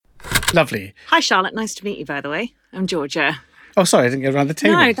Lovely. Hi, Charlotte. Nice to meet you, by the way. I'm Georgia. Oh, sorry, I didn't get around the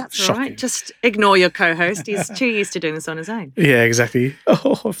table. No, that's Shocking. all right. Just ignore your co-host. He's too used to doing this on his own. Yeah, exactly.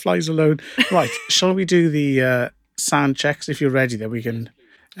 Oh, flies alone. Right, shall we do the sound checks? If you're ready, then we can...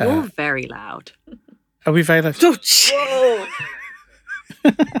 You're very loud. Are we very loud? Whoa!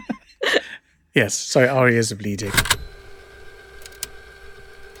 Yes, sorry, our ears are bleeding.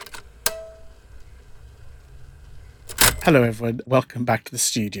 Hello, everyone. Welcome back to the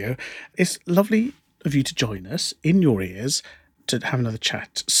studio. It's lovely of you to join us in your ears to have another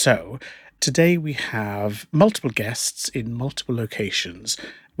chat. So, today we have multiple guests in multiple locations.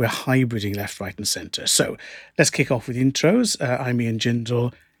 We're hybriding left, right, and centre. So, let's kick off with intros. I'm Ian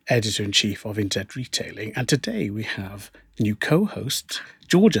Jindal, Editor-in-Chief of Internet Retailing. And today we have a new co-host,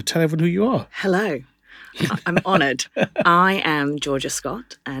 Georgia. Tell everyone who you are. Hello. I'm honoured. I am Georgia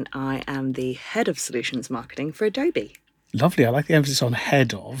Scott, and I am the Head of Solutions Marketing for Adobe. Lovely. I like the emphasis on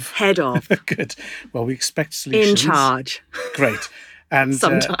head of. Head of. Good. Well, we expect solutions. In charge. Great. And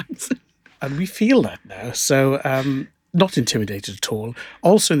Sometimes. And we feel that now. So not intimidated at all.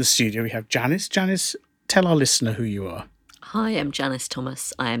 Also in the studio, we have Janice. Janice, tell our listener who you are. Hi, I'm Janice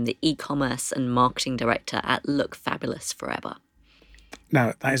Thomas. I am the e-commerce and marketing director at Look Fabulous Forever.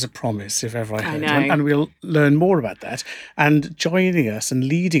 Now, that is a promise, if ever I heard know. one, and we'll learn more about that. And joining us and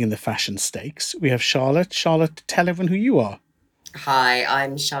leading in the fashion stakes, we have Charlotte. Charlotte, tell everyone who you are. Hi,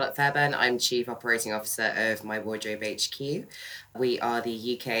 I'm Charlotte Fairbairn. I'm Chief Operating Officer of MyWardrobeHQ. We are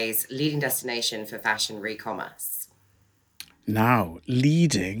the UK's leading destination for fashion re-commerce. Now,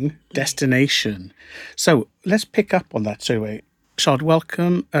 leading destination. So let's pick up on that straight away. Charlotte,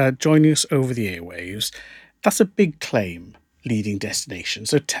 welcome. Joining us over the airwaves. That's a big claim. Leading destination.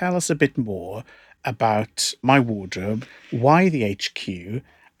 So tell us a bit more about My Wardrobe, why the HQ,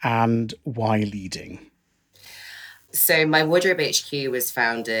 and why leading. So My Wardrobe HQ was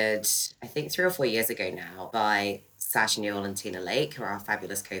founded, I think 3 or 4 years ago now, by Sash Newell and Tina Lake, who are our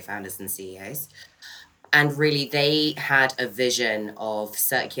fabulous co-founders and CEOs. And really, they had a vision of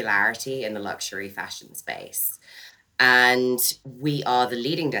circularity in the luxury fashion space. And we are the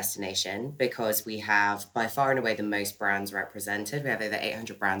leading destination because we have by far and away the most brands represented. We have over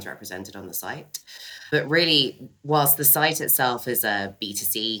 800 brands represented on the site. But really, whilst the site itself is a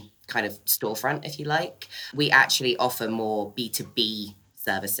B2C kind of storefront, if you like, we actually offer more B2B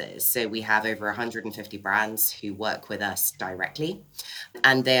services. So we have over 150 brands who work with us directly,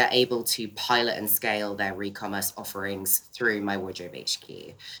 and they are able to pilot and scale their re-commerce offerings through My Wardrobe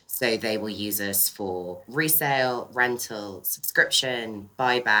HQ. So they will use us for resale, rental, subscription,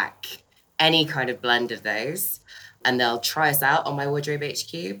 buyback, any kind of blend of those. And they'll try us out on My Wardrobe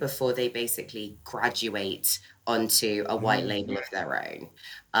HQ before they basically graduate onto a white label of their own.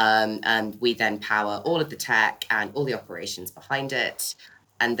 And we then power all of the tech and all the operations behind it.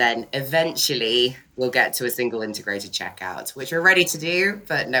 And then eventually we'll get to a single integrated checkout, which we're ready to do,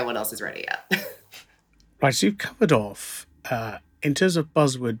 but no one else is ready yet. Right, so you've covered off, in terms of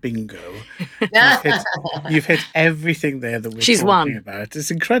buzzword bingo, you've hit everything there that we're talking about. It's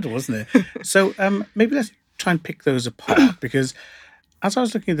incredible, isn't it? So maybe let's try and pick those apart, because as I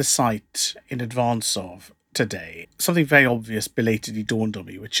was looking at the site in advance of today, something very obvious belatedly dawned on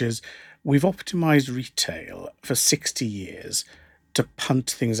me, which is we've optimized retail for 60 years to punt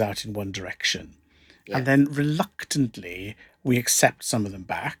things out in one direction. Yeah. And then reluctantly, we accept some of them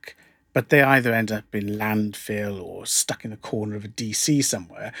back, but they either end up in landfill or stuck in the corner of a DC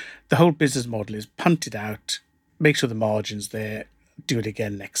somewhere. The whole business model is punt it out, make sure the margin's there, do it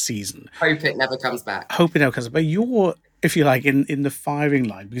again next season. Hope it never comes back. Hope it never comes back. But you're, if you like, in the firing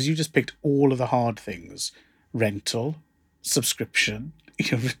line, because you just picked all of the hard things: rental, subscription,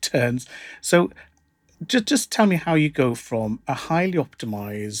 returns. So just tell me how you go from a highly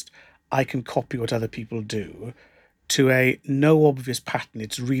optimized, I can copy what other people do, to a no obvious pattern.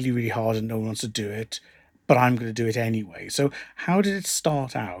 It's really, really hard and no one wants to do it, but I'm going to do it anyway. So how did it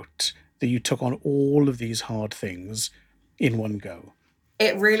start out that you took on all of these hard things in one go?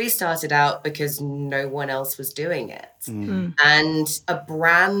 It really started out because no one else was doing it. And a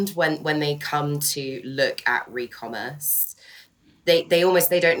brand, when they come to look at re-commerce, they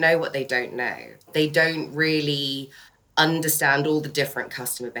don't know what they don't know. They don't really understand all the different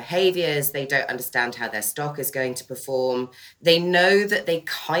customer behaviors. They don't understand how their stock is going to perform. They know that they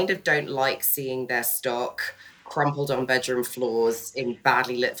kind of don't like seeing their stock crumpled on bedroom floors in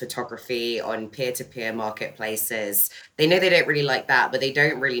badly lit photography on peer-to-peer marketplaces. They know they don't really like that, but they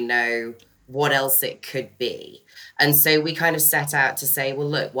don't really know what else it could be. And so we kind of set out to say, well,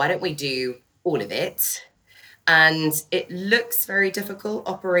 look, why don't we do all of it? And it looks very difficult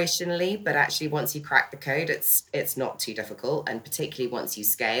operationally, but actually once you crack the code, it's not too difficult. And particularly once you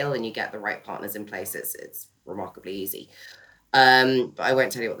scale and you get the right partners in place, it's remarkably easy. But I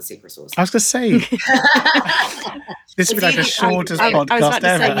won't tell you what the secret sauce is. I was going to say, this would be like the shortest podcast ever. I was about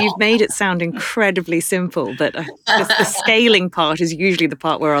to say, you've made it sound incredibly simple, but the scaling part is usually the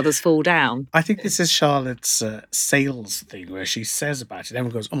part where others fall down. I think this is Charlotte's sales thing, where she says about it,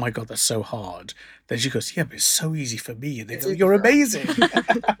 everyone goes, oh my God, that's so hard. Then she goes, yeah, but it's so easy for me. And they go, you're amazing.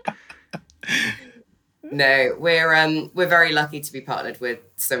 No, we're very lucky to be partnered with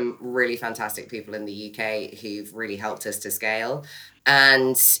some really fantastic people in the UK who've really helped us to scale.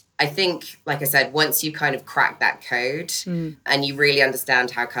 And I think, like I said, once you kind of crack that code and you really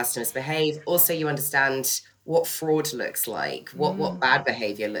understand how customers behave, also you understand what fraud looks like, what bad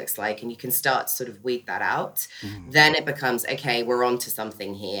behavior looks like, and you can start to sort of weed that out, then it becomes, okay, we're onto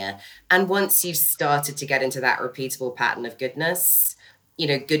something here. And once you've started to get into that repeatable pattern of goodness, you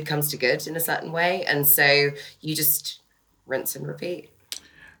know, good comes to good in a certain way. And so you just rinse and repeat.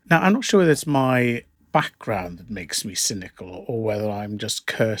 Now, I'm not sure whether it's my background that makes me cynical or whether I'm just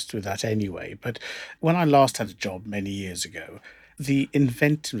cursed with that anyway. But when I last had a job many years ago, the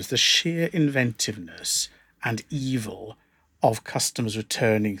inventiveness, the sheer inventiveness and evil of customers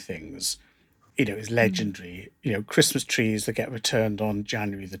returning things, you know, is legendary. You know, Christmas trees that get returned on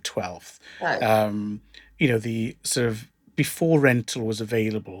January the 12th. Oh. You know, the sort of before rental was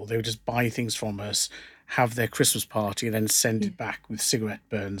available, they would just buy things from us, have their Christmas party, and then send it back with cigarette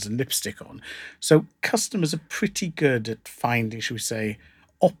burns and lipstick on. So customers are pretty good at finding, should we say,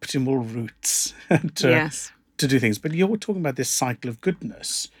 optimal routes to do things. But you're talking about this cycle of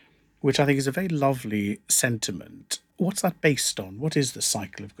goodness, which I think is a very lovely sentiment. What's that based on? What is the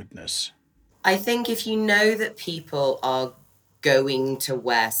cycle of goodness? I think if you know that people are going to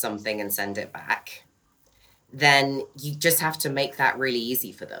wear something and send it back, then you just have to make that really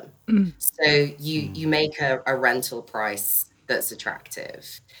easy for them. So you make a rental price that's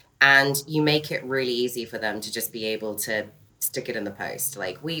attractive, and you make it really easy for them to just be able to stick it in the post.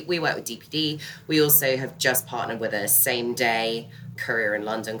 Like we work with DPD. We also have just partnered with a same day courier in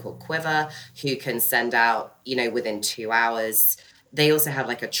London called Quiver, who can send out, you know, within 2 hours. They also have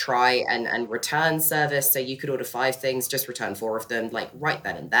like a try and return service. So you could order 5 things, just return 4 of them, like right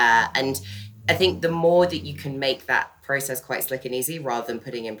then and there. And I think the more that you can make that process quite slick and easy rather than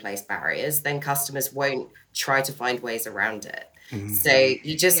putting in place barriers, then customers won't try to find ways around it. So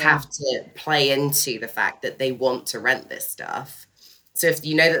you just have to play into the fact that they want to rent this stuff. So if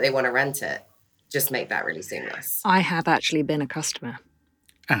you know that they want to rent it, just make that really seamless. I have actually been a customer.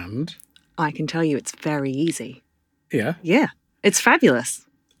 And? I can tell you it's very easy. Yeah? Yeah. It's fabulous.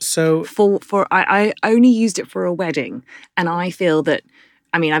 So I only used it for a wedding, and I feel that,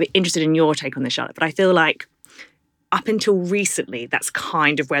 I mean, I'd be interested in your take on this, Charlotte, but I feel like up until recently, that's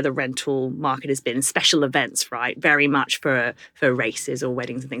kind of where the rental market has been. Special events, right? Very much for races or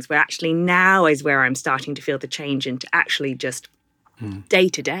weddings and things. Where actually now is where I'm starting to feel the change into actually just day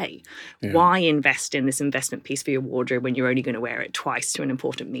to day. Why invest in this investment piece for your wardrobe when you're only going to wear it twice to an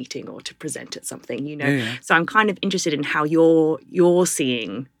important meeting or to present at something, you know? So I'm kind of interested in how you're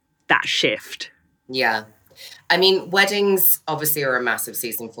seeing that shift. Yeah. I mean, weddings obviously are a massive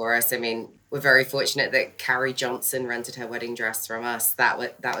season for us. I mean, we're very fortunate that Carrie Johnson rented her wedding dress from us. That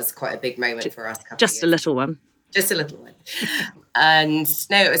was quite a big moment for us. Just a little one. Just a little one. And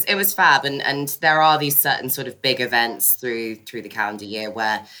no, it was fab. And there are these certain sort of big events through the calendar year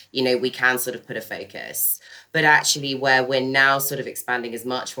where, you know, we can sort of put a focus. But actually where we're now sort of expanding is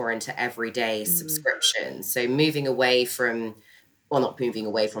much more into everyday subscriptions. So moving away from, well, not moving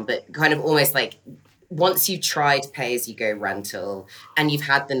away from, but kind of almost like, once you've tried pay-as-you-go rental and you've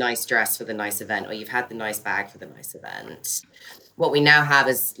had the nice dress for the nice event or you've had the nice bag for the nice event, what we now have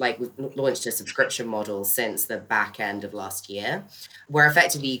is, like, we've launched a subscription model since the back end of last year, where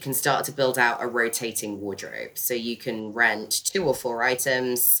effectively you can start to build out a rotating wardrobe. So you can rent 2 or 4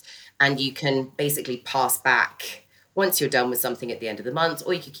 items and you can basically pass back once you're done with something at the end of the month,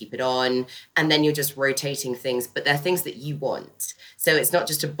 or you could keep it on, and then you're just rotating things, but they're things that you want. So it's not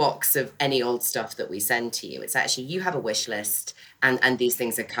just a box of any old stuff that we send to you. It's actually, you have a wish list and these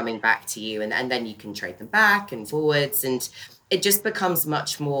things are coming back to you, and then you can trade them back and forwards, and it just becomes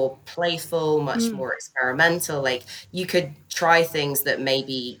much more playful, much more experimental. Like, you could try things that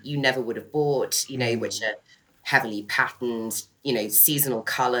maybe you never would have bought, you know, which are heavily patterned, you know, seasonal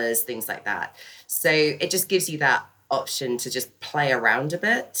colors, things like that. So it just gives you that option to just play around a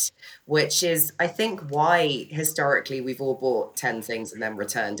bit, which is, I think, why historically we've all bought 10 things and then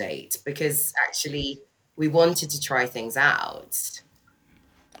returned 8, because actually we wanted to try things out.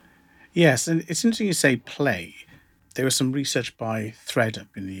 Yes, and it's interesting you say play. There was some research by ThreadUp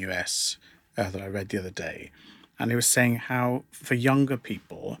in the US that I read the other day, and it was saying how for younger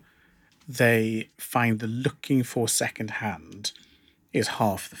people, they find the looking for secondhand is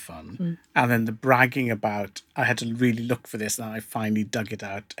half the fun. And then the bragging about, I had to really look for this and I finally dug it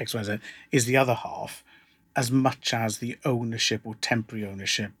out, X, Y, Z, is the other half, as much as the ownership or temporary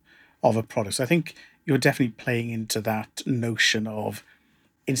ownership of a product. So I think you're definitely playing into that notion of,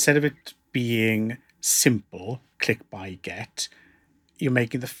 instead of it being simple, click, buy, get, you're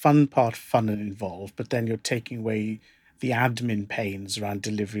making the fun part fun and involved, but then you're taking away the admin pains around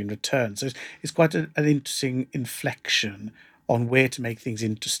delivery and return. So it's quite an interesting inflection on where to make things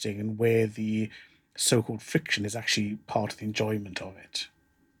interesting and where the so-called friction is actually part of the enjoyment of it.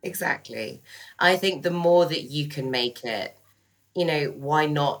 Exactly. I think the more that you can make it, why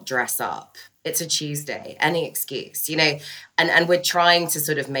not dress up? It's a Tuesday, any excuse, and we're trying to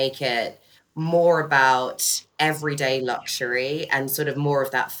sort of make it more about everyday luxury and sort of more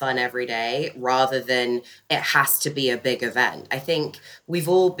of that fun every day rather than it has to be a big event. I think we've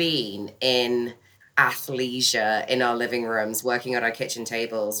all been in athleisure in our living rooms, working at our kitchen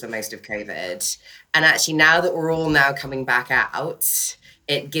tables for most of COVID. And actually, now that we're all now coming back out,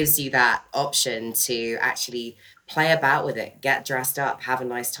 it gives you that option to actually play about with it, get dressed up, have a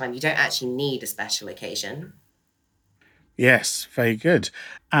nice time. You don't actually need a special occasion. Yes, very good.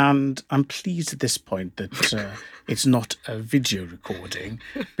 And I'm pleased at this point that it's not a video recording,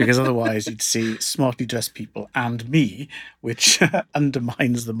 because otherwise you'd see smartly dressed people and me, which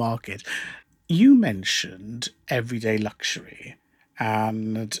undermines the market. You mentioned everyday luxury,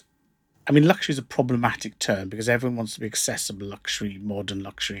 and I mean, luxury is a problematic term because everyone wants to be accessible luxury, modern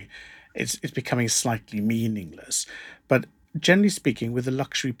luxury. It's becoming slightly meaningless. But generally speaking, with the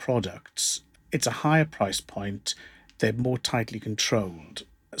luxury products, it's a higher price point. They're more tightly controlled.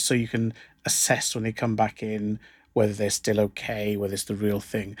 So you can assess when they come back in whether they're still okay, whether it's the real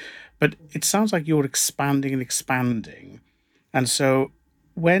thing. But it sounds like you're expanding and expanding. And so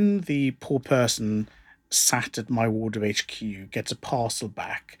when the poor person sat at MyWardrobeHQ gets a parcel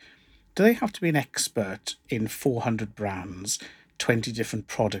back, do they have to be an expert in 400 brands, 20 different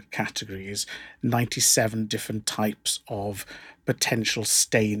product categories, 97 different types of potential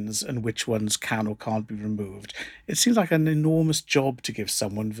stains and which ones can or can't be removed? It seems like an enormous job to give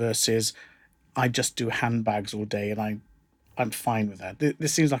someone versus, I just do handbags all day and I'm fine with that.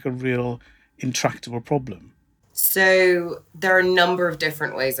 This seems like a real intractable problem. So there are a number of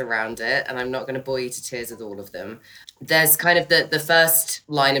different ways around it, and I'm not going to bore you to tears with all of them. There's kind of the first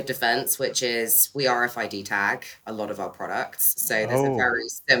line of defense, which is we RFID tag a lot of our products. So there's a very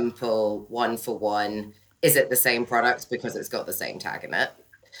simple one for one. Is it the same product because it's got the same tag in it?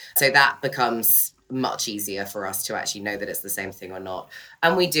 So that becomes much easier for us to actually know that it's the same thing or not.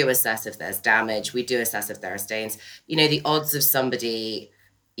 And we do assess if there's damage. We do assess if there are stains. The odds of somebody,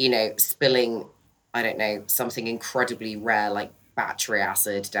 spilling, I don't know, something incredibly rare like battery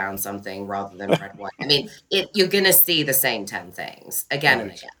acid down something rather than red wine. I mean, you're going to see the same 10 things again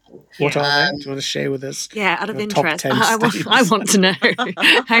and again. What are they? Do you want to share with us? Yeah, out of interest, I want to know.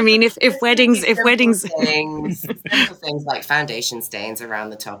 I mean, if weddings, simple things like foundation stains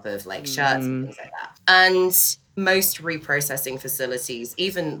around the top of like shirts and things like that. And most reprocessing facilities,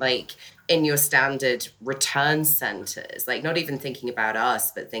 even like in your standard return centers, like not even thinking about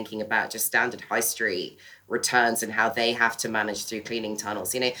us, but thinking about just standard high street returns and how they have to manage through cleaning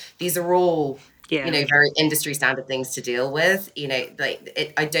tunnels. These are all very industry standard things to deal with.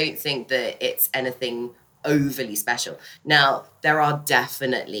 I don't think that it's anything overly special. Now, there are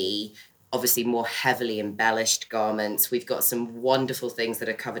definitely obviously more heavily embellished garments. We've got some wonderful things that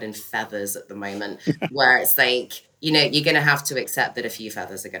are covered in feathers at the moment, where it's like, you're going to have to accept that a few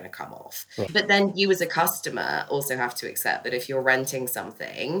feathers are going to come off. Right. But then you as a customer also have to accept that if you're renting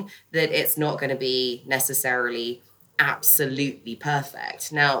something, that it's not going to be necessarily absolutely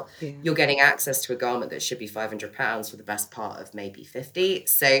perfect. Now, you're getting access to a garment that should be £500 for the best part of maybe 50.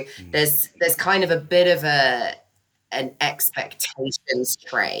 So there's kind of a bit of an expectations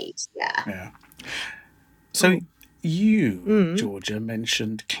trade. Yeah. So you, Georgia,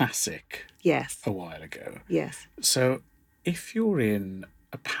 mentioned classic a while ago. Yes. So if you're in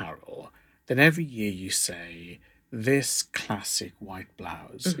apparel, then every year you say, this classic white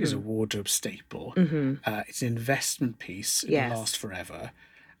blouse is a wardrobe staple. It's an investment piece. It will last forever.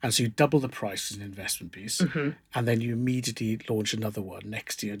 And so you double the price as an investment piece. And then you immediately launch another one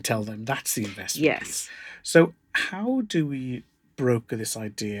next year and tell them that's the investment piece. So how do we broker this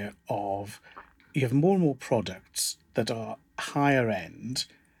idea of you have more and more products that are higher end,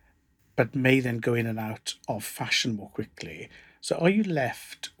 but may then go in and out of fashion more quickly, So are you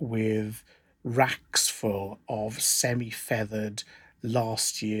left with racks full of semi-feathered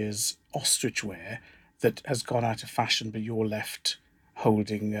last year's ostrich wear that has gone out of fashion, but you're left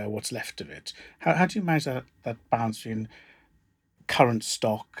holding what's left of it? How do you manage that balance between current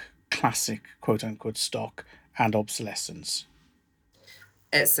stock, classic quote-unquote stock, and obsolescence?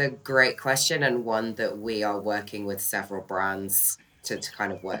 It's a great question, and one that we are working with several brands to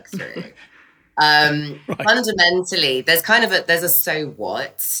kind of work through. Right. Fundamentally, there's a so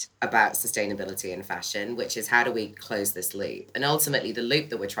what about sustainability in fashion, which is how do we close this loop? And ultimately, the loop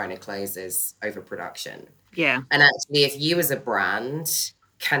that we're trying to close is overproduction. Yeah. And actually, if you as a brand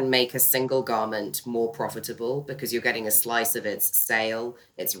can make a single garment more profitable because you're getting a slice of its sale,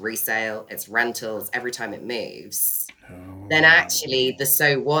 its resale, its rentals every time it moves, then actually the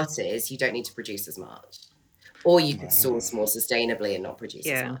so what is you don't need to produce as much. Or you could source more sustainably and not produce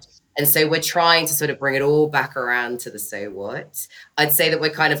as much. And so we're trying to sort of bring it all back around to the so what. I'd say that we're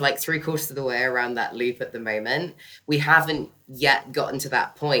kind of like 3/4 of the way around that loop at the moment. We haven't yet gotten to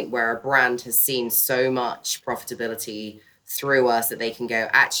that point where a brand has seen so much profitability through us that they can go,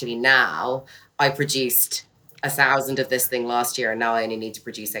 actually now I produced 1,000 of this thing last year and now I only need to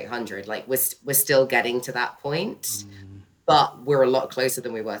produce 800. Like we're still getting to that point, but we're a lot closer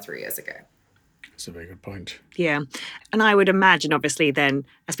than we were 3 years ago. That's a very good point. Yeah. And I would imagine, obviously, then,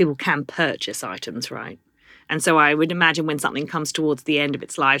 as people can purchase items, right? And so I would imagine when something comes towards the end of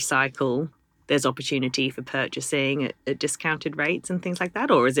its life cycle, there's opportunity for purchasing at discounted rates and things like that,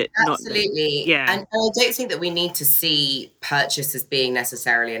 or is it not? Absolutely. Yeah. And I don't think that we need to see purchase as being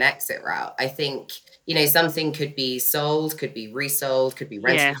necessarily an exit route. I think, something could be sold, could be resold, could be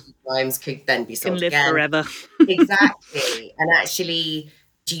rented times, could then be sold can live again. Forever. Exactly. And actually,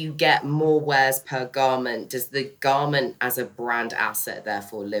 do you get more wears per garment? Does the garment as a brand asset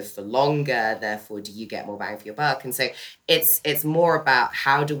therefore live for longer? Therefore, do you get more bang for your buck? And so it's more about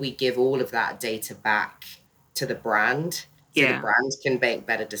how do we give all of that data back to the brand so the brand can make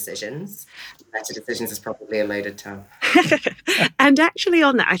better decisions. Better decisions is probably a loaded term. And actually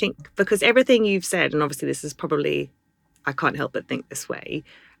on that, I think, because everything you've said, and obviously this is probably, I can't help but think this way,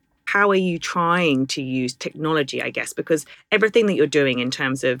 how are you trying to use technology, I guess? Because everything that you're doing in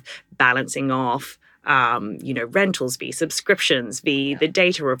terms of balancing off, rentals v subscriptions v the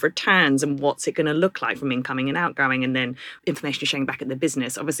data of returns and what's it going to look like from incoming and outgoing, and then information sharing back at the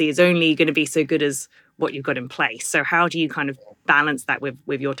business, obviously is only going to be so good as what you've got in place. So how do you kind of balance that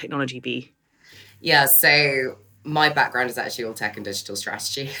with your technology v? Yeah, so my background is actually all tech and digital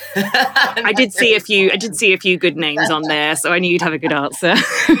strategy. I did see a few good names on there, so I knew you'd have a good answer.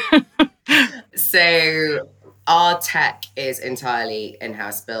 So our tech is entirely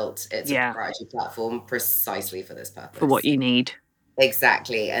in-house built. It's a proprietary platform precisely for this purpose. For what you need.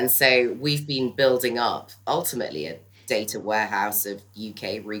 Exactly. And so we've been building up ultimately a data warehouse of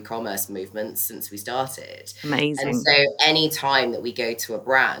UK re-commerce movements since we started. Amazing. And so any time that we go to a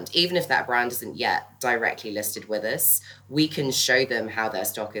brand, even if that brand isn't yet directly listed with us, we can show them how their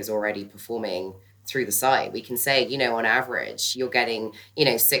stock is already performing through the site. We can say, on average, you're getting,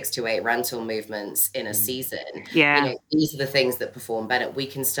 6 to 8 rental movements in a season. Yeah. These are the things that perform better. We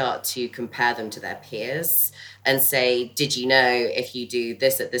can start to compare them to their peers and say, did you know if you do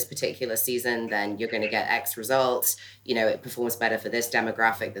this at this particular season, then you're going to get X results. It performs better for this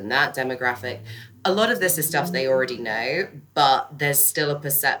demographic than that demographic. A lot of this is stuff they already know, but there's still a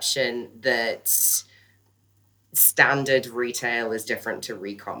perception that standard retail is different to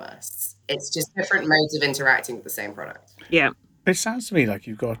re-commerce. It's just different modes of interacting with the same product. Yeah. It sounds to me like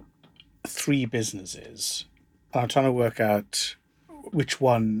you've got 3 businesses. I'm trying to work out which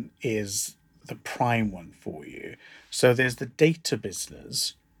one is the prime one for you. So there's the data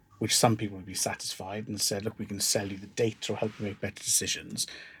business, which some people would be satisfied and said, look, we can sell you the data or help you make better decisions.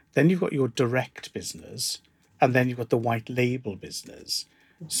 Then you've got your direct business, and then you've got the white label business.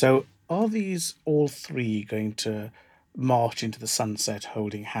 So are these all 3 going to march into the sunset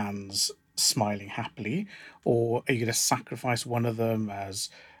holding hands, smiling happily, or are you going to sacrifice one of them as,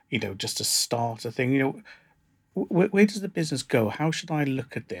 just a starter thing? Where does the business go? How should I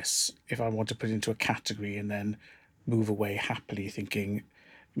look at this if I want to put it into a category and then move away happily thinking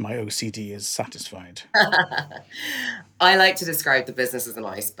my OCD is satisfied? I like to describe the business as an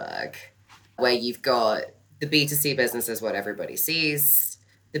iceberg, where you've got the B2C business is what everybody sees.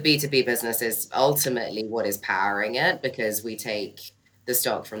 The B2B business is ultimately what is powering it, because we take the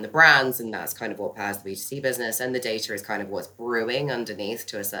stock from the brands and that's kind of what powers the B2C business, and the data is kind of what's brewing underneath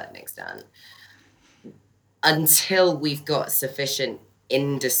to a certain extent. Until we've got sufficient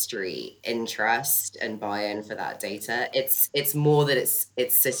industry interest and buy-in for that data. It's more that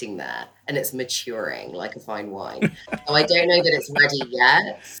it's sitting there and it's maturing like a fine wine. So I don't know that it's ready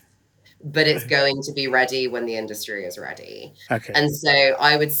yet, but it's going to be ready when the industry is ready. Okay. And so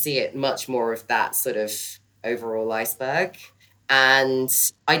I would see it much more of that sort of overall iceberg. And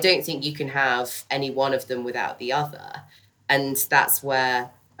I don't think you can have any one of them without the other. And that's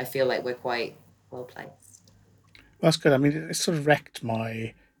where I feel like we're quite well placed. That's good. I mean, it sort of wrecked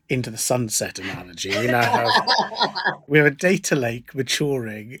my into the sunset analogy. We now have we have a data lake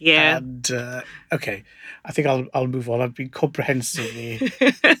maturing. Yeah. And okay, I think I'll move on. I've been comprehensively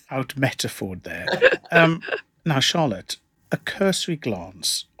out metaphored there. Now, Charlotte, a cursory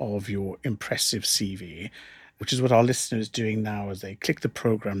glance of your impressive CV, which is what our listeners are doing now as they click the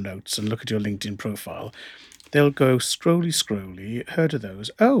program notes and look at your LinkedIn profile. They'll go scrolly, heard of those.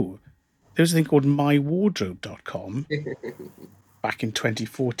 Oh, there's a thing called MyWardrobe.com back in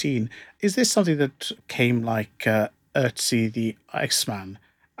 2014. Is this something that came like Ötzi the Iceman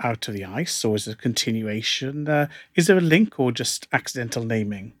out of the ice, or is it a continuation? Is there a link or just accidental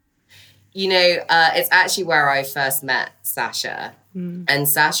naming? You know, it's actually where I first met Sasha. And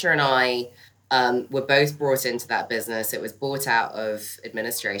Sasha and I were both brought into that business. It was bought out of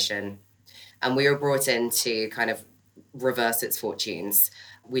administration, and we were brought in to kind of reverse its fortunes.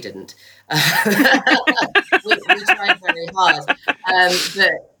 We didn't. we tried very hard.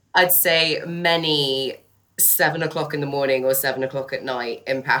 But I'd say many 7 o'clock in the morning or 7 o'clock at night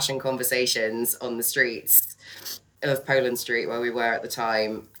impassioned conversations on the streets of Poland Street, where we were at the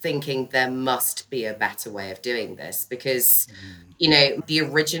time, thinking there must be a better way of doing this. Because, you know, the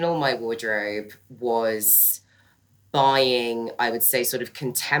original My Wardrobe was buying, I would say, sort of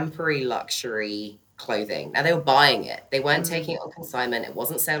contemporary luxury clothing. Now, they were buying it. They weren't taking it on consignment. It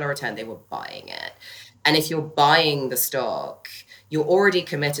wasn't sale or return. They were buying it. And if you're buying the stock, you're already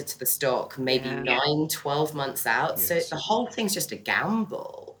committed to the stock maybe 9-12 months out. Yes. So the whole thing's just a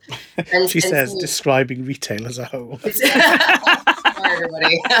gamble. And she says, describing retail as a whole. Sorry,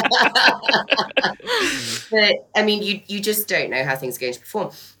 everybody. But, I mean, you just don't know how things are going to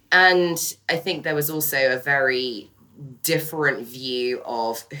perform. And I think there was also a very different view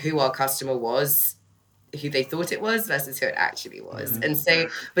of who our customer was, who they thought it was versus who it actually was. And so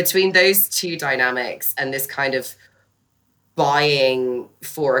between those two dynamics and this kind of buying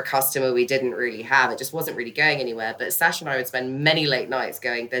for a customer we didn't really have, it just wasn't really going anywhere. But Sasha and I would spend many late nights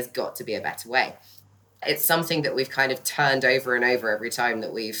going, there's got to be a better way. It's something that we've kind of turned over and over every time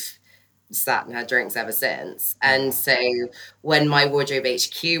that we've sat and had drinks ever since. And so when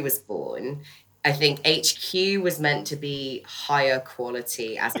MyWardrobeHQ was born, I think HQ was meant to be higher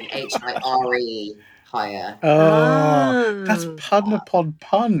quality, as in HIRE higher. Oh, that's pun upon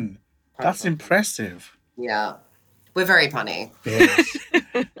pun. That's impressive. Yeah. We're very punny. Yes.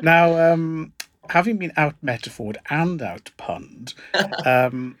 Now, having been out metaphored and out punned, I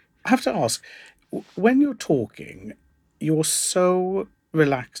have to ask, when you're talking, you're so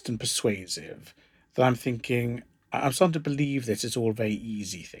relaxed and persuasive that I'm thinking, I'm starting to believe this is all very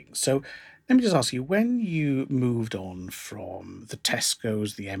easy things. So let me just ask you, when you moved on from the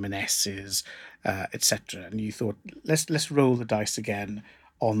Tesco's, the M&S's, etc., and you thought, let's roll the dice again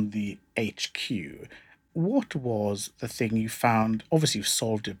on the HQ, what was the thing you found, obviously you've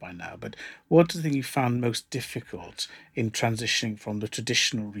solved it by now, but what was the thing you found most difficult in transitioning from the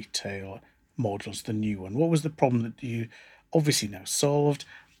traditional retail models to the new one? What was the problem that you obviously now solved,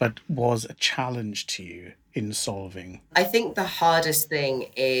 but was a challenge to you in solving? I think the hardest thing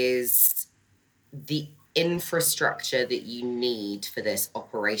is the infrastructure that you need for this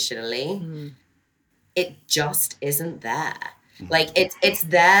operationally. It just isn't there. Like it's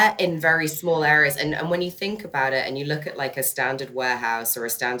there in very small areas. And when you think about it and you look at like a standard warehouse or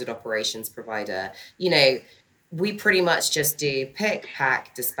a standard operations provider, you know, we pretty much just do pick,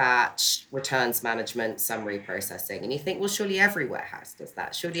 pack, dispatch, returns management, summary processing. And you think, well, surely every warehouse does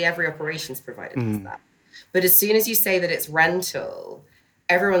that. Surely every operations provider does that. But as soon as you say that it's rental,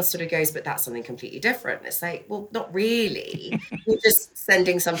 everyone sort of goes, but that's something completely different. It's like, well, not really. You're just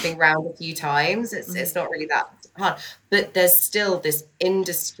sending something around a few times. It's not really that hard. But there's still this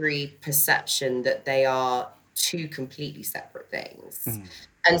industry perception that they are two completely separate things.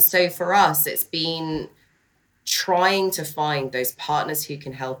 And so for us, it's been trying to find those partners who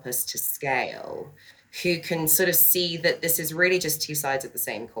can help us to scale, who can sort of see that this is really just two sides of the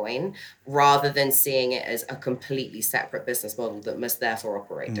same coin, rather than seeing it as a completely separate business model that must therefore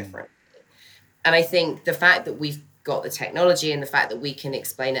operate differently. And I think the fact that we've got the technology and the fact that we can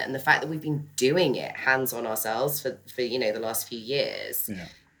explain it and the fact that we've been doing it hands-on ourselves for you know, the last few years,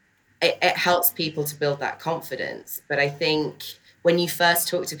 it helps people to build that confidence. But I think when you first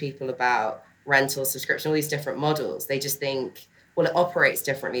talk to people about rental, subscription, all these different models, they just think, well, it operates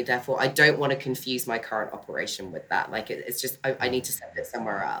differently. Therefore, I don't want to confuse my current operation with that. Like it's just, I need to send it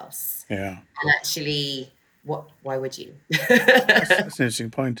somewhere else. Yeah. And actually, why would you? That's an interesting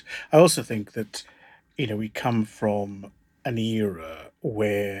point. I also think that, we come from an era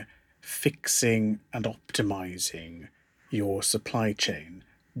where fixing and optimizing your supply chain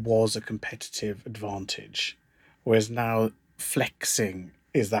was a competitive advantage, whereas now flexing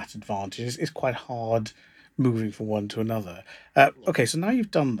is that advantage. It's quite hard moving from one to another. Okay, so now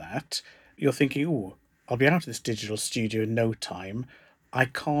you've done that, you're thinking, oh, I'll be out of this digital studio in no time. I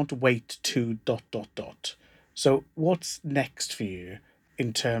can't wait to ... So what's next for you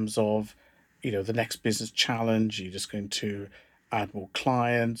in terms of, the next business challenge? Are you just going to add more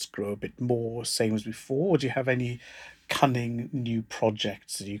clients, grow a bit more, same as before? Or do you have any cunning new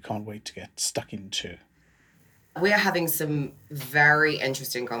projects that you can't wait to get stuck into? We are having some very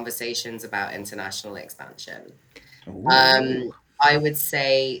interesting conversations about international expansion. I would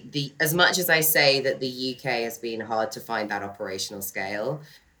say as much as I say that the UK has been hard to find that operational scale,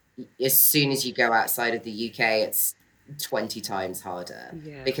 as soon as you go outside of the UK, it's 20 times harder.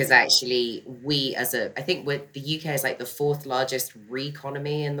 Yeah. Because actually I think the UK is like the 4th largest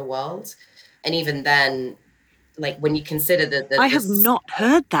re-economy in the world. And even then, like when you consider that... I have not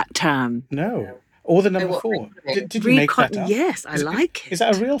heard that term. No. Or the number 4. Did you make that up? Yes, I like it. Is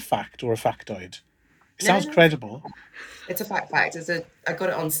that a real fact or a factoid? It sounds credible. It's a fact. I got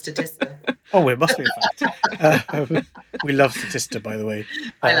it on Statista. Oh, it must be a fact. We love Statista, by the way,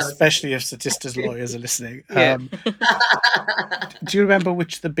 especially if Statista's lawyers are listening. Yeah. Do you remember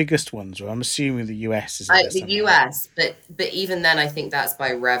which the biggest ones were? I'm assuming the US is the US, but even then, I think that's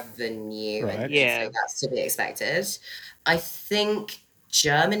by revenue, right? And so that's to be expected. I think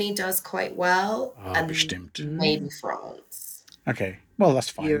Germany does quite well, and bestimmt. Maybe France. Okay, well that's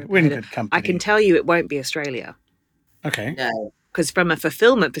fine. We're in good company. I can tell you, it won't be Australia. Okay. No. Because from a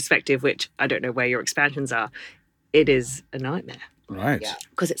fulfillment perspective, which I don't know where your expansions are, it is a nightmare. Right.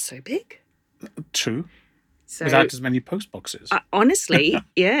 Because it's so big. True. So, without as many post boxes. Honestly,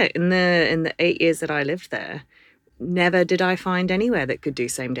 yeah. In the 8 years that I lived there, never did I find anywhere that could do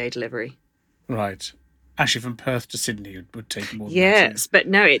same day delivery. Right. Actually, from Perth to Sydney, it would take more than Yes, but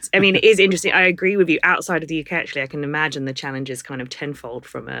no, it is interesting. I agree with you. Outside of the UK, actually, I can imagine the challenge is kind of tenfold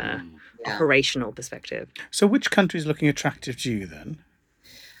from a operational perspective. So which country is looking attractive to you then?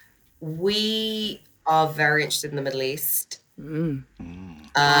 We are very interested in the Middle East.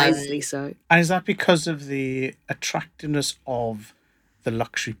 Wisely so. And is that because of the attractiveness of the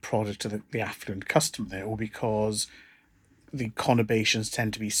luxury product to the affluent customer there, or because the conurbations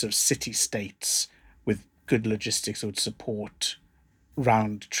tend to be sort of city-states with good logistics that would support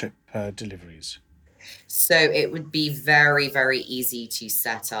round-trip deliveries? So it would be very, very easy to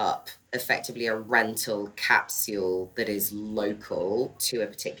set up effectively a rental capsule that is local to a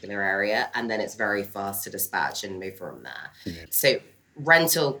particular area, and then it's very fast to dispatch and move from there. Yeah. So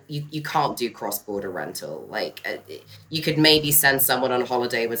rental, you can't do cross-border rental. Like you could maybe send someone on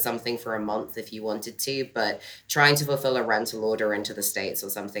holiday with something for a month if you wanted to, but trying to fulfill a rental order into the States or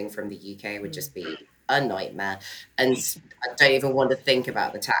something from the UK would just be a nightmare. And I don't even want to think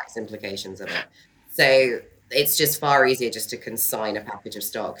about the tax implications of it. So it's just far easier just to consign a package of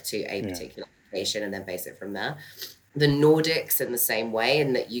stock to a particular location and then base it from there. The Nordics in the same way,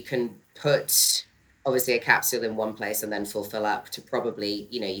 in that you can put obviously a capsule in one place and then fulfill up to probably,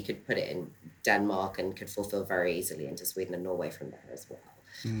 you could put it in Denmark and could fulfill very easily into Sweden and Norway from there as well.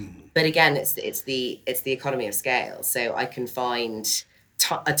 But again, it's the economy of scale. So I can find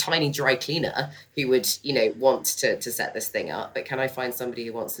a tiny dry cleaner who would, want to set this thing up, but can I find somebody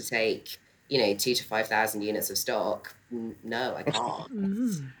who wants to take 2,000 to 5,000 units of stock? No, I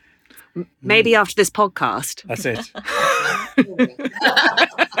can't. Maybe after this podcast. That's it.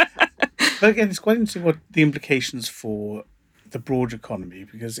 But again, it's quite interesting what the implications for the broader economy,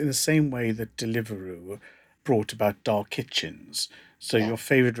 because in the same way that Deliveroo brought about dark kitchens, so your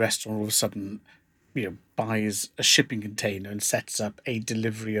favourite restaurant all of a sudden, buys a shipping container and sets up a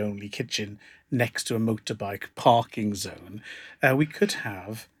delivery-only kitchen next to a motorbike parking zone, we could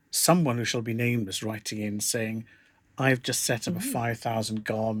have someone who shall be nameless writing in saying, I've just set up a 5,000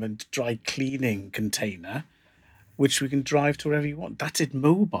 garment dry cleaning container, which we can drive to wherever you want. That's it,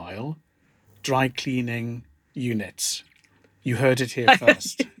 mobile dry cleaning units. You heard it here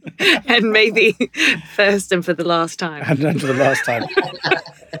first. And maybe first and for the last time. And for the last time.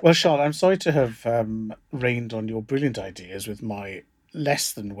 Well, Charlotte, I'm sorry to have rained on your brilliant ideas with my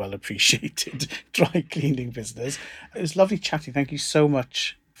less than well appreciated dry cleaning business. It was lovely chatting. Thank you so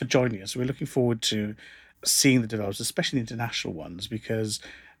much for joining us. We're looking forward to seeing the developers, especially international ones, because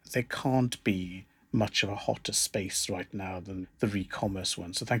there can't be much of a hotter space right now than the re-commerce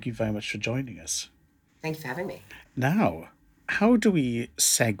one. So thank you very much for joining us. Thank you for having me. Now, how do we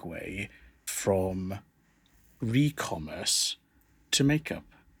segue from re-commerce to makeup?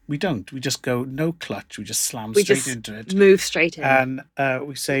 We don't. We just go no clutch. We just slam straight into it. Move straight in. And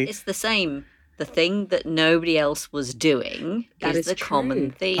we say... It's the same. The thing that nobody else was doing is the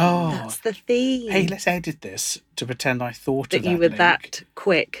common theme. Oh, that's the theme. Hey, let's edit this to pretend I thought of that. You were link. that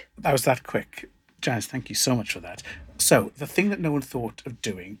quick. That was that quick. Jazz, thank you so much for that. So, the thing that no one thought of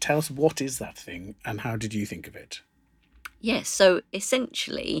doing, tell us what is that thing and how did you think of it? Yes, so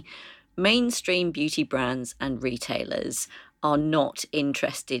essentially, mainstream beauty brands and retailers are not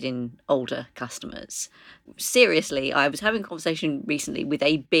interested in older customers. Seriously, I was having a conversation recently with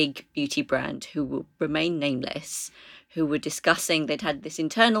a big beauty brand who will remain nameless, who were discussing, they'd had this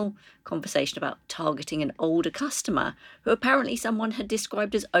internal conversation about targeting an older customer who apparently someone had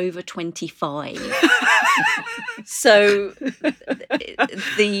described as over 25. So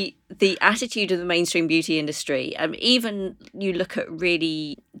the attitude of the mainstream beauty industry, even you look at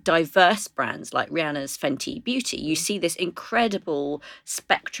really diverse brands like Rihanna's Fenty Beauty, you see this incredible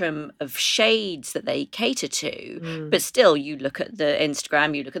spectrum of shades that they cater to, but still you look at the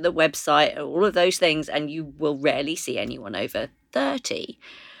Instagram, you look at the website, all of those things, and you will rarely see anyone over 30.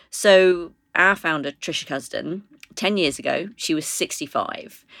 So our founder, Trisha Cusden, 10 years ago, she was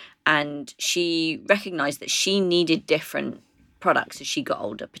 65, and she recognised that she needed different products as she got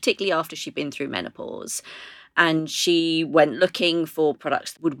older, particularly after she'd been through menopause. And she went looking for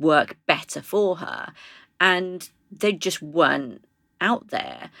products that would work better for her, and they just weren't out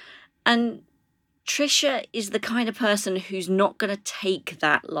there. And Trisha is the kind of person who's not going to take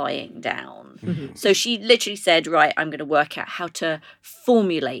that lying down. Mm-hmm. So she literally said, right, I'm going to work out how to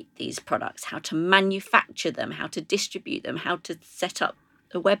formulate these products, how to manufacture them, how to distribute them, how to set up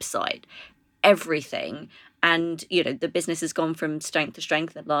a website, everything. And, the business has gone from strength to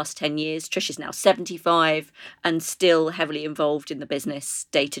strength in the last 10 years. Trisha's now 75 and still heavily involved in the business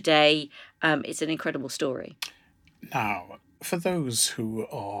day to day. It's an incredible story. Now, for those who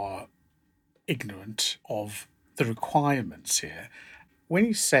are ignorant of the requirements here, when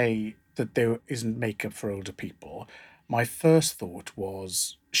you say that there isn't makeup for older people, my first thought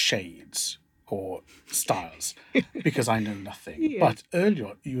was shades or styles, because I know nothing. Yeah. But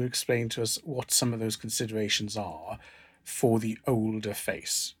earlier you explained to us what some of those considerations are for the older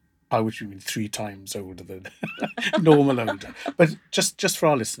face, by which you mean 3 times older than normal older. But just for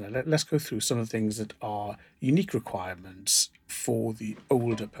our listener, let's go through some of the things that are unique requirements for the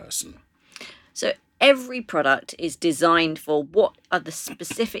older person. So every product is designed for what are the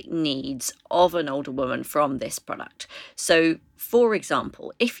specific needs of an older woman from this product. So, for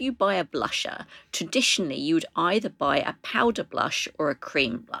example, if you buy a blusher, traditionally you would either buy a powder blush or a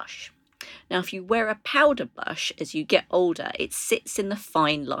cream blush. Now, if you wear a powder blush as you get older, it sits in the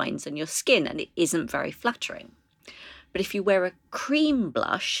fine lines on your skin and it isn't very flattering. But if you wear a cream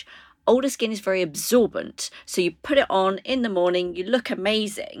blush, older skin is very absorbent, so you put it on in the morning, you look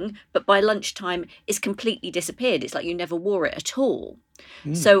amazing, but by lunchtime it's completely disappeared. It's like you never wore it at all.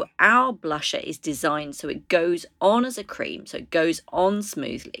 So our blusher is designed so it goes on as a cream, so it goes on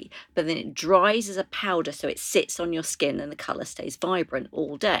smoothly, but then it dries as a powder so it sits on your skin and the colour stays vibrant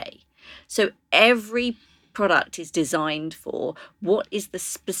all day. So every product is designed for what is the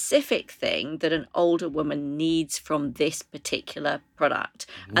specific thing that an older woman needs from this particular product.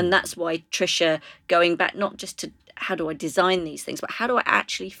 And that's why Trisha, going back not just to how do I design these things, but how do I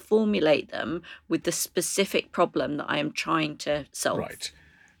actually formulate them with the specific problem that I am trying to solve. Right.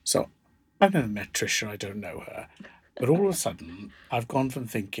 So I've never met Trisha, I don't know her, but all of a sudden I've gone from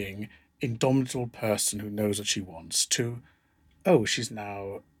thinking indomitable person who knows what she wants to, she's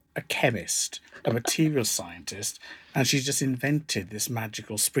now a chemist, a material scientist, and she's just invented this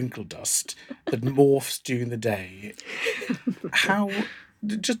magical sprinkle dust that morphs during the day. How?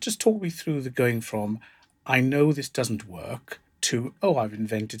 Just talk me through the going from, I know this doesn't work, to, I've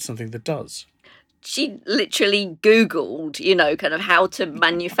invented something that does. She literally Googled, kind of how to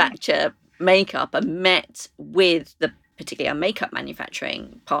manufacture makeup and met with particularly our makeup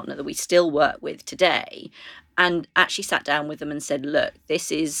manufacturing partner that we still work with today, and actually sat down with them and said, look,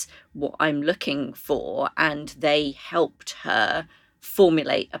 this is what I'm looking for. And they helped her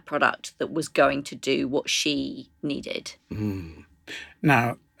formulate a product that was going to do what she needed.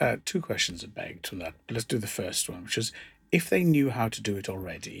 Now, 2 questions are begged from that. Let's do the first one, which is, if they knew how to do it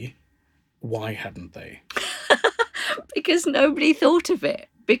already, why hadn't they? Because nobody thought of it.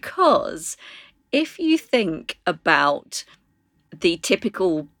 Because if you think about the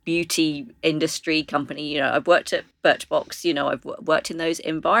typical beauty industry company, I've worked at Birchbox, I've worked in those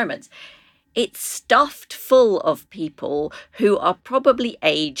environments. It's stuffed full of people who are probably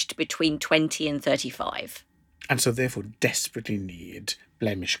aged between 20 and 35. And so therefore desperately need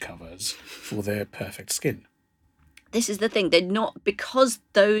blemish covers for their perfect skin. This is the thing. They're not, because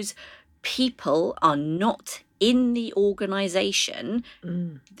those people are not in the organisation,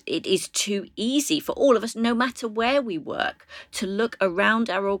 it is too easy for all of us, no matter where we work, to look around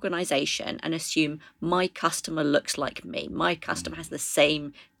our organisation and assume my customer looks like me. My customer has the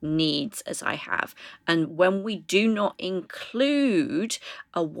same needs as I have. And when we do not include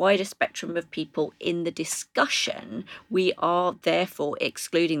a wider spectrum of people in the discussion, we are therefore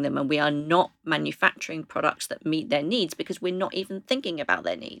excluding them, and we are not manufacturing products that meet their needs because we're not even thinking about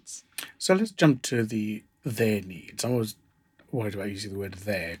their needs. So let's jump to their needs. I'm always worried about using the word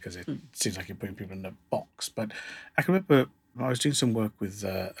 "their" because it seems like you're putting people in a box. But I can remember I was doing some work with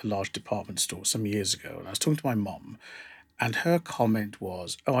a large department store some years ago, and I was talking to my mum, and her comment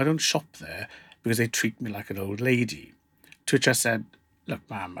was, "Oh, I don't shop there because they treat me like an old lady." To which I said, "Look,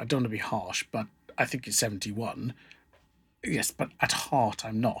 ma'am, I don't want to be harsh, but I think you're 71. Yes, but at heart,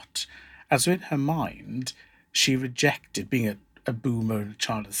 I'm not." And so in her mind, she rejected being a boomer and a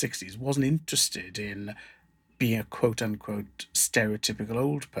child of the 60s, wasn't interested in being a quote-unquote stereotypical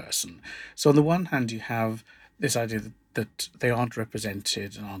old person. So on the one hand, you have this idea that they aren't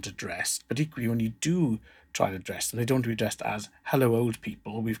represented and aren't addressed, but equally when you do try to address them, they don't want to be addressed as, "Hello, old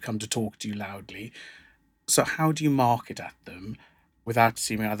people, we've come to talk to you loudly." So how do you market at them without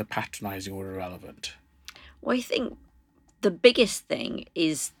seeming either patronising or irrelevant? Well, I think the biggest thing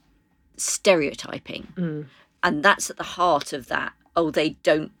is stereotyping. And that's at the heart of that. Oh, they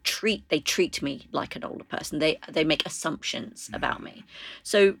treat me like an older person. They make assumptions about me.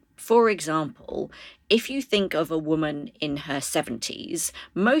 So, for example, if you think of a woman in her 70s,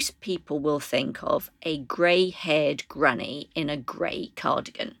 most people will think of a grey-haired granny in a grey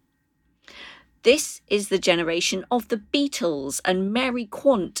cardigan. This is the generation of the Beatles and Mary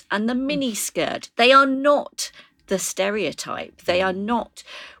Quant and the miniskirt. They are not the stereotype. They are not.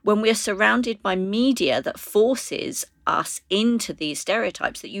 When we are surrounded by media that forces us into these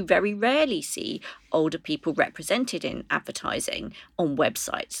stereotypes, that you very rarely see older people represented in advertising, on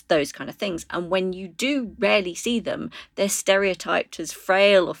websites, those kind of things. And when you do rarely see them, they're stereotyped as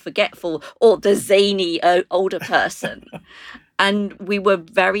frail or forgetful or the zany older person. And we were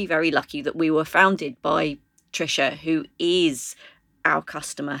very, very lucky that we were founded by Trisha, who is our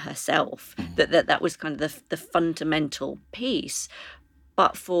customer herself, that was kind of the fundamental piece.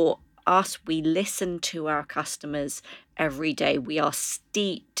 But for us, we listen to our customers every day. We are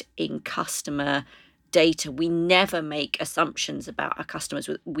steeped in customer data. We never make assumptions about our customers.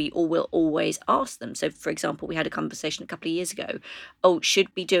 We will always ask them. So, for example, we had a conversation a couple of years ago. Oh, should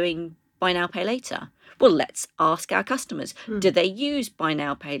we be doing buy now, pay later? Well, let's ask our customers. Do they use buy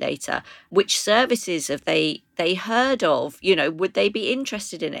now, pay later? Which services have they heard of? Would they be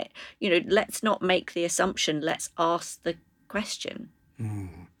interested in it? Let's not make the assumption. Let's ask the question.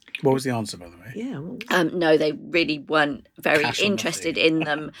 What was the answer, by the way? Yeah. No, they really weren't very interested in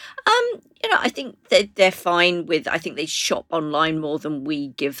them. I think they're fine with. I think they shop online more than we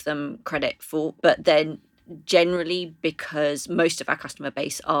give them credit for. But then, generally, because most of our customer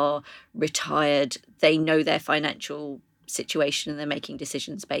base are retired, they know their financial situation and they're making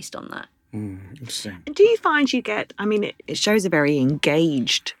decisions based on that. Interesting. Do you find you get, it shows a very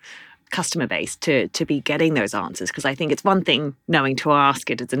engaged customer base to be getting those answers, because I think it's one thing knowing to ask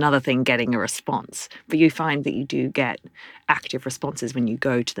it, it's another thing getting a response. But you find that you do get active responses when you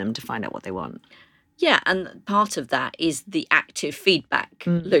go to them to find out what they want. Yeah, and part of that is the active feedback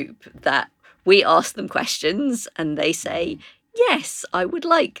loop, that we ask them questions and they say, yes, I would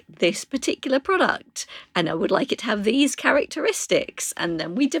like this particular product and I would like it to have these characteristics, and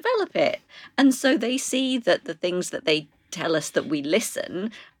then we develop it. And so they see that the things that they tell us, that we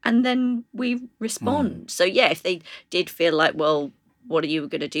listen and then we respond. So yeah, if they did feel like, well, what are you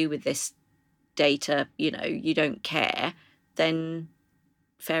going to do with this data? You don't care, then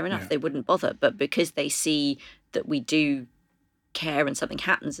fair enough, they wouldn't bother. But because they see that we do care and something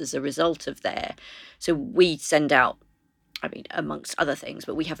happens as a result of there. So we send out, amongst other things,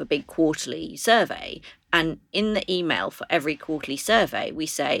 but we have a big quarterly survey. And in the email for every quarterly survey, we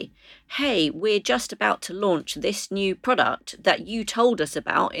say, hey, we're just about to launch this new product that you told us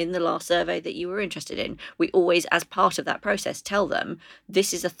about in the last survey that you were interested in. We always, as part of that process, tell them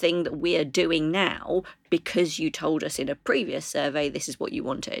this is a thing that we are doing now because you told us in a previous survey this is what you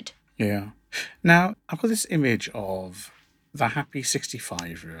wanted. Yeah. Now, I've got this image of the happy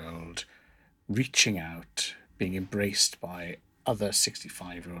 65-year-old reaching out, being embraced by other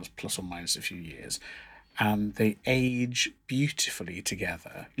 65-year-olds plus or minus a few years, and they age beautifully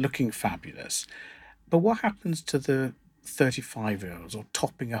together, looking fabulous. But what happens to the 35-year-olds, or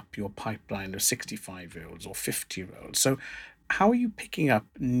topping up your pipeline of 65-year-olds or 50-year-olds? So how are you picking up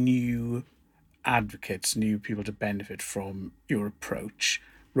new advocates, new people to benefit from your approach,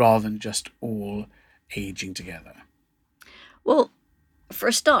 rather than just all aging together? Well, for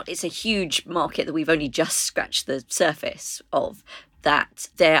a start, it's a huge market that we've only just scratched the surface of, that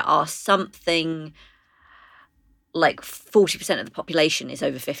there are something like 40% of the population is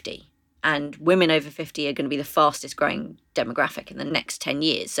over 50. And women over 50 are going to be the fastest growing demographic in the next 10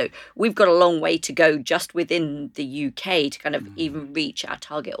 years. So we've got a long way to go just within the UK to kind of even reach our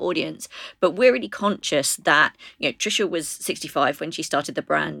target audience. But we're really conscious that, Trisha was 65 when she started the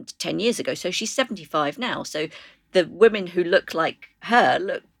brand 10 years ago. So she's 75 now. So the women who look like her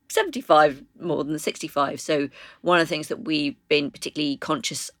look 75 more than 65. So one of the things that we've been particularly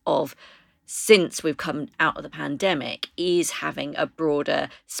conscious of since we've come out of the pandemic is having a broader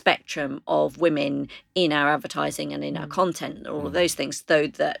spectrum of women in our advertising and in our content and all of those things, so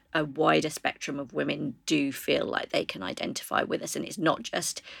that a wider spectrum of women do feel like they can identify with us, and it's not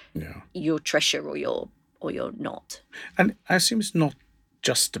just you're Trisha or you're not. And I assume it's not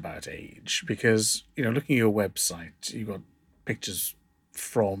just about age, because looking at your website, you've got pictures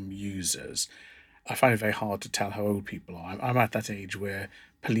from users. I find it very hard to tell how old people are. I'm at that age where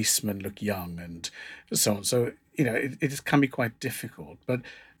policemen look young and so on. So, it can be quite difficult. But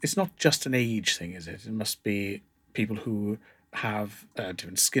it's not just an age thing, is it? It must be people who have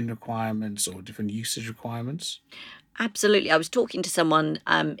different skin requirements or different usage requirements. Absolutely. I was talking to someone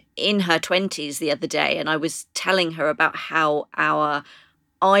in her 20s the other day, and I was telling her about how our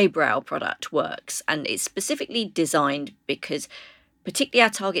eyebrow product works. And it's specifically designed because particularly our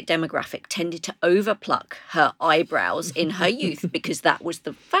target demographic tended to overpluck her eyebrows in her youth because that was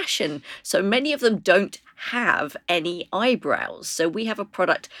the fashion. So many of them don't have any eyebrows. So we have a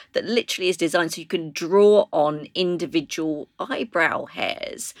product that literally is designed so you can draw on individual eyebrow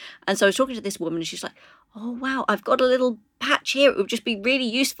hairs. And so I was talking to this woman and she's like, oh, wow, I've got a little patch here. It would just be really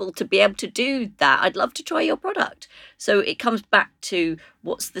useful to be able to do that. I'd love to try your product. So it comes back to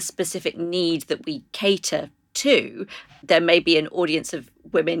what's the specific need that we cater to. There may be an audience of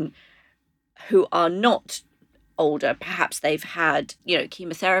women who are not older. Perhaps they've had,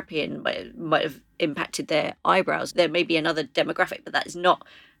 chemotherapy and might have impacted their eyebrows. There may be another demographic, but that is not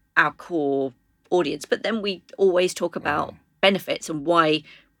our core audience. But then we always talk about benefits and why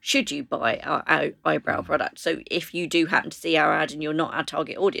should you buy our eyebrow product. So if you do happen to see our ad and you're not our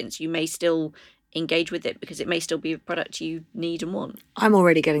target audience, you may still engage with it because it may still be a product you need and want. I'm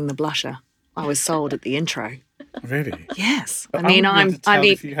already getting the blusher. I was sold at the intro. Really? Yes. But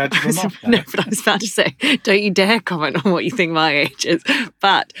if you had to no, but I was about to say, don't you dare comment on what you think my age is.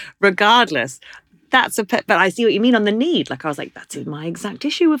 But regardless, but I see what you mean on the need. Like I was like, that's my exact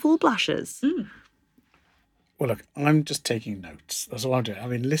issue with all blushers. Well, look, I'm just taking notes. That's all I'm doing.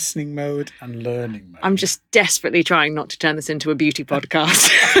 I'm in listening mode and learning mode. I'm just desperately trying not to turn this into a beauty podcast.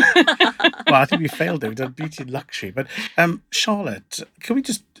 Well, I think we failed there. We've done beauty and luxury. But Charlotte, can we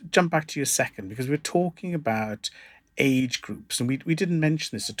just jump back to you a second? Because we're talking about age groups. And we didn't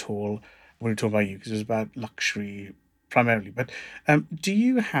mention this at all when we were talking about you, because it was about luxury primarily. But do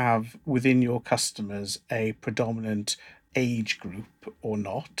you have within your customers a predominant age group or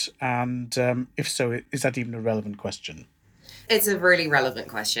not? And if so, is that even a relevant question? It's a really relevant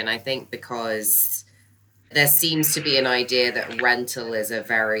question, I think, because there seems to be an idea that rental is a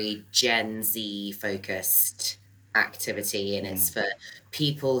very Gen Z focused activity, and it's for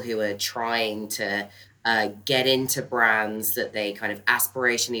people who are trying to get into brands that they kind of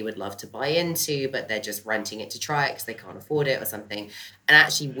aspirationally would love to buy into, but they're just renting it to try it because they can't afford it or something. And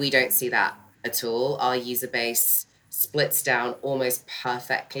actually, we don't see that at all. Our user base splits down almost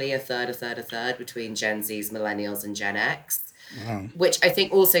perfectly, a third between Gen Zs, millennials, and Gen X, which I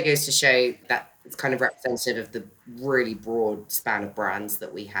think also goes to show that it's kind of representative of the really broad span of brands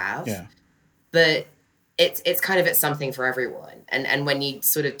that we have. Yeah. But it's kind of it's something for everyone. And when you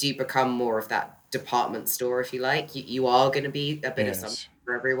sort of do become more of that department store, if you like, you are going to be a bit of something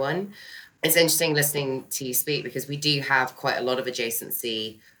for everyone. It's interesting listening to you speak, because we do have quite a lot of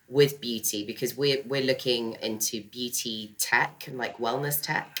adjacency with beauty, because we're looking into beauty tech and like wellness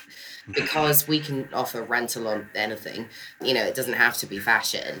tech, because we can offer rental on anything. It doesn't have to be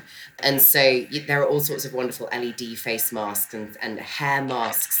fashion. And so there are all sorts of wonderful LED face masks and hair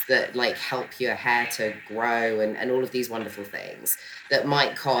masks that like help your hair to grow, and all of these wonderful things that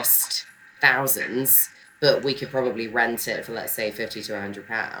might cost thousands, but we could probably rent it for, let's say, £50 to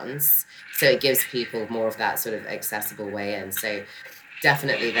 £100. So it gives people more of that sort of accessible way in. So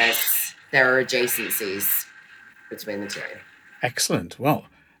definitely there are adjacencies between the two. Excellent. Well,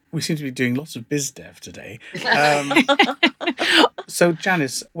 we seem to be doing lots of biz dev today. So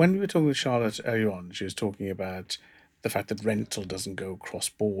Janice, when we were talking with Charlotte earlier on, she was talking about the fact that rental doesn't go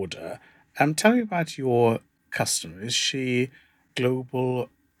cross-border. Tell me about your customer. Is she global,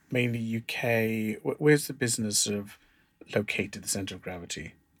 mainly UK? Where's the business sort of located, the centre of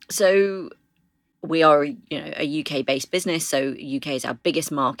gravity? So we are, a UK-based business. So UK is our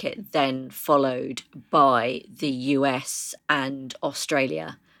biggest market, then followed by the US and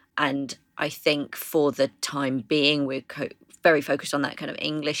Australia. And I think for the time being, we're very focused on that kind of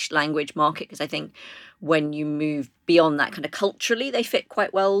English language market, because I think when you move beyond that kind of culturally, they fit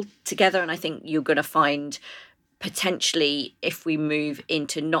quite well together. And I think you're going to find potentially, if we move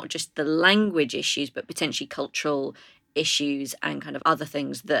into not just the language issues, but potentially cultural issues and kind of other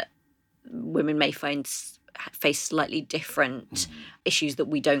things that women may face slightly different issues that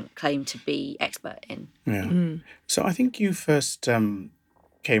we don't claim to be expert in. Yeah. So I think you first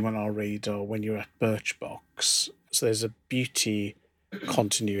came on our radar when you were at Birchbox. So there's a beauty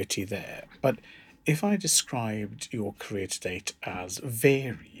continuity there. But if I described your career to date as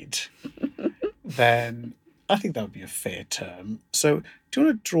varied, then I think that would be a fair term. So do you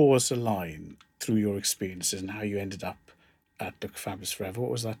want to draw us a line through your experiences and how you ended up at Look Fabulous Forever?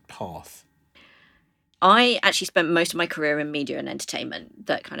 What was that path? I actually spent most of my career in media and entertainment.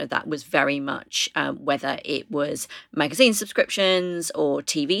 That was very much whether it was magazine subscriptions or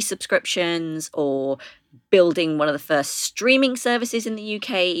TV subscriptions or building one of the first streaming services in the UK,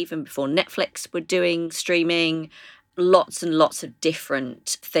 even before Netflix were doing streaming. Lots and lots of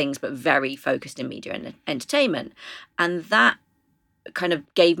different things, but very focused in media and entertainment. And that kind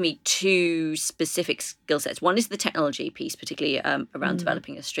of gave me two specific skill sets. One is the technology piece, particularly around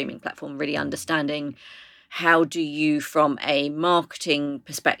developing a streaming platform, really understanding how do you, from a marketing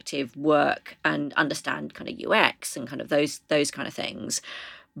perspective, work and understand kind of UX and kind of those kind of things.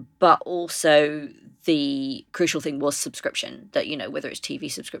 But also the crucial thing was subscription, that, whether it's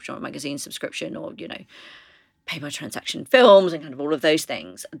TV subscription or magazine subscription or, pay by transaction films and kind of all of those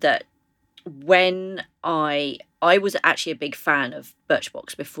things, that when I was actually a big fan of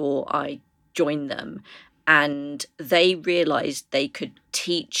Birchbox before I joined them, and they realized they could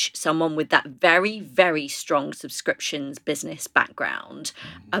teach someone with that very, very strong subscriptions business background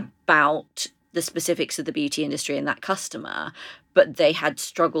about the specifics of the beauty industry and that customer, but they had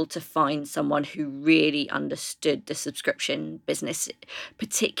struggled to find someone who really understood the subscription business,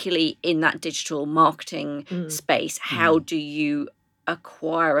 particularly in that digital marketing space. How do you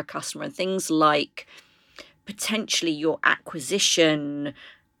acquire a customer, and things like potentially your acquisition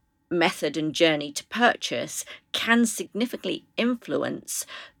method and journey to purchase can significantly influence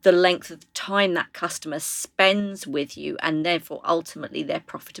the length of time that customer spends with you and therefore ultimately their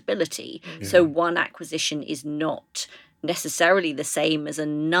profitability. So one acquisition is not necessarily the same as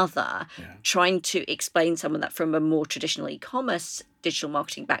another. Trying to explain someone that from a more traditional e-commerce digital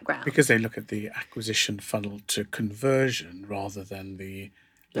marketing background, because they look at the acquisition funnel to conversion rather than the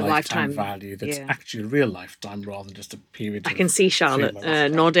lifetime value that's actually a real lifetime rather than just a period. I can see Charlotte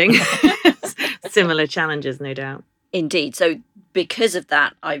nodding. Similar challenges, no doubt. Indeed. So because of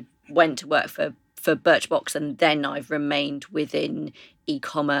that, I went to work for Birchbox, and then I've remained within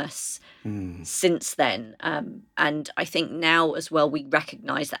e-commerce since then. And I think now as well, we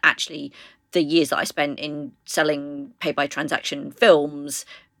recognise that actually the years that I spent in selling pay-by-transaction films,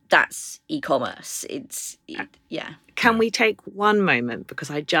 that's e-commerce. Can we take one moment, because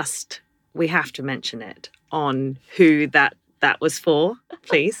we have to mention it, on who that was for,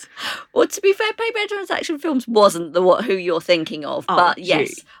 please? Well, to be fair, pay-by-transaction films wasn't who you're thinking of, but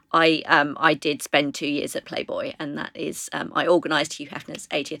yes, I did spend 2 years at Playboy, and that is I organised Hugh Hefner's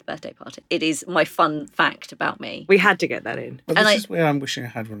 80th birthday party. It is my fun fact about me. We had to get that in. Well, this is where I'm wishing I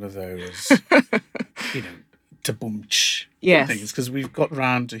had one of those, to boomch things, because we've got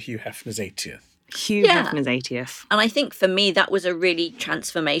round to Hugh Hefner's 80th. Hefner's 80th. And I think for me, that was a really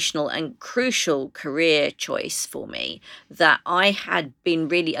transformational and crucial career choice for me, that I had been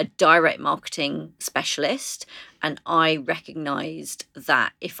really a direct marketing specialist. And I recognised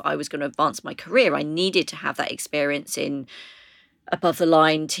that if I was going to advance my career, I needed to have that experience in above the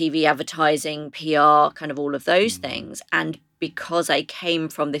line, TV advertising, PR, kind of all of those things. And because I came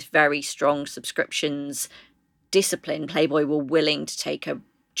from this very strong subscriptions discipline, Playboy were willing to take a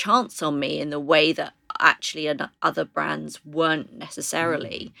chance on me in the way that actually other brands weren't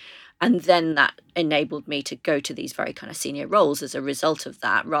necessarily. And then that enabled me to go to these very kind of senior roles as a result of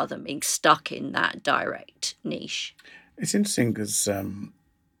that, rather than being stuck in that direct niche. It's interesting because,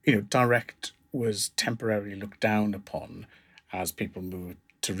 direct was temporarily looked down upon as people moved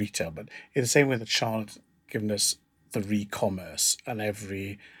to retail. But in the same way that Charlotte given us the re-commerce and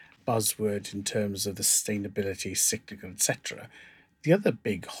every buzzword in terms of the sustainability, cyclical, etc., the other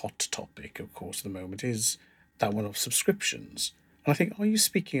big hot topic, of course, at the moment is that one of subscriptions. And I think, are you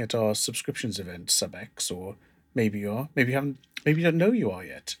speaking at our subscriptions event, SubX, or maybe you are? Maybe you haven't. Maybe you don't know you are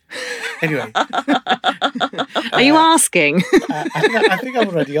yet. Anyway, are you asking? I think I've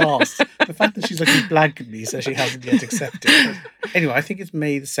already asked. The fact that she's looking blank at me says she hasn't yet accepted. But anyway, I think it's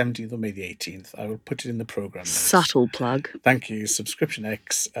May the 17th or May the 18th. I will put it in the program notes. Subtle plug. Thank you, Subscription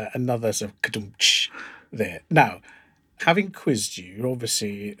X. Another sort of kadoomch there. Now, having quizzed you, you're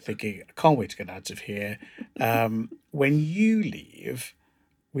obviously thinking, I can't wait to get out of here. When you leave,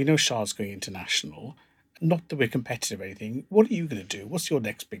 we know Charlotte's going international. Not that we're competitive or anything. What are you going to do? What's your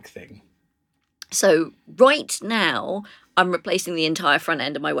next big thing? So right now, I'm replacing the entire front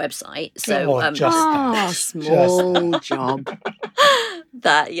end of my website. So small job.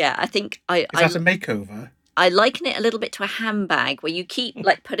 I think Is that a makeover? I liken it a little bit to a handbag where you keep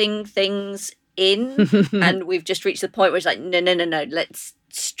like putting things in, and we've just reached the point where it's like, no, let's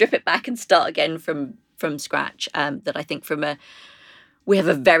strip it back and start again from scratch. That I think we have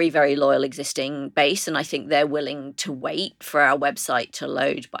a very, very loyal existing base, and I think they're willing to wait for our website to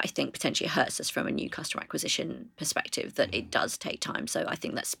load. But I think potentially it hurts us from a new customer acquisition perspective that it does take time. So I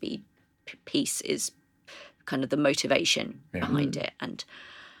think that speed piece is kind of the motivation behind it. And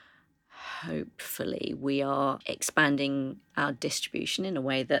hopefully we are expanding our distribution in a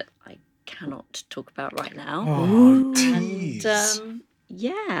way that I cannot talk about right now. Oh, tease. And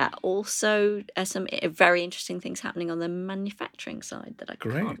also some very interesting things happening on the manufacturing side that I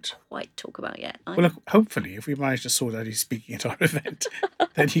can't quite talk about yet. Well, look, hopefully, if we manage to sort out you speaking at our event,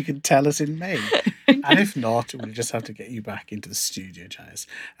 then you can tell us in May. And if not, we'll just have to get you back into the studio, Janice.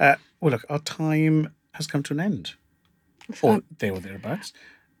 Well, look, our time has come to an end. Or there or thereabouts.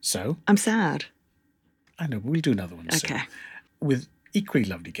 So I'm sad. I know, we'll do another one soon. Okay. With equally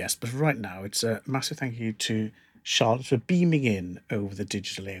lovely guests, but right now it's a massive thank you to Charlotte for beaming in over the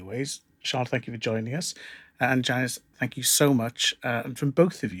digital airways. Charlotte, thank you for joining us. And Janice, thank you so much. And from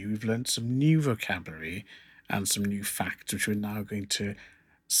both of you, we've learned some new vocabulary and some new facts, which we're now going to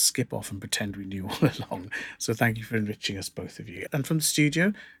skip off and pretend we knew all along. So thank you for enriching us, both of you. And from the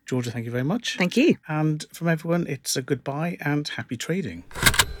studio, Georgia, thank you very much. Thank you. And from everyone, it's a goodbye and happy trading.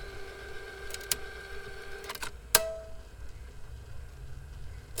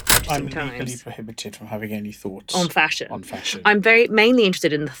 I'm legally prohibited from having any thoughts on fashion. I'm mainly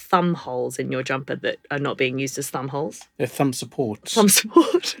interested in the thumb holes in your jumper that are not being used as thumb holes. They're thumb supports. Thumb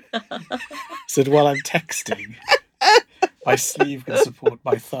support. So while I'm texting, my sleeve can support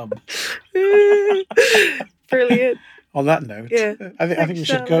my thumb. Brilliant. On that note, I think we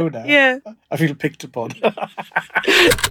should go now. Yeah. I feel picked upon.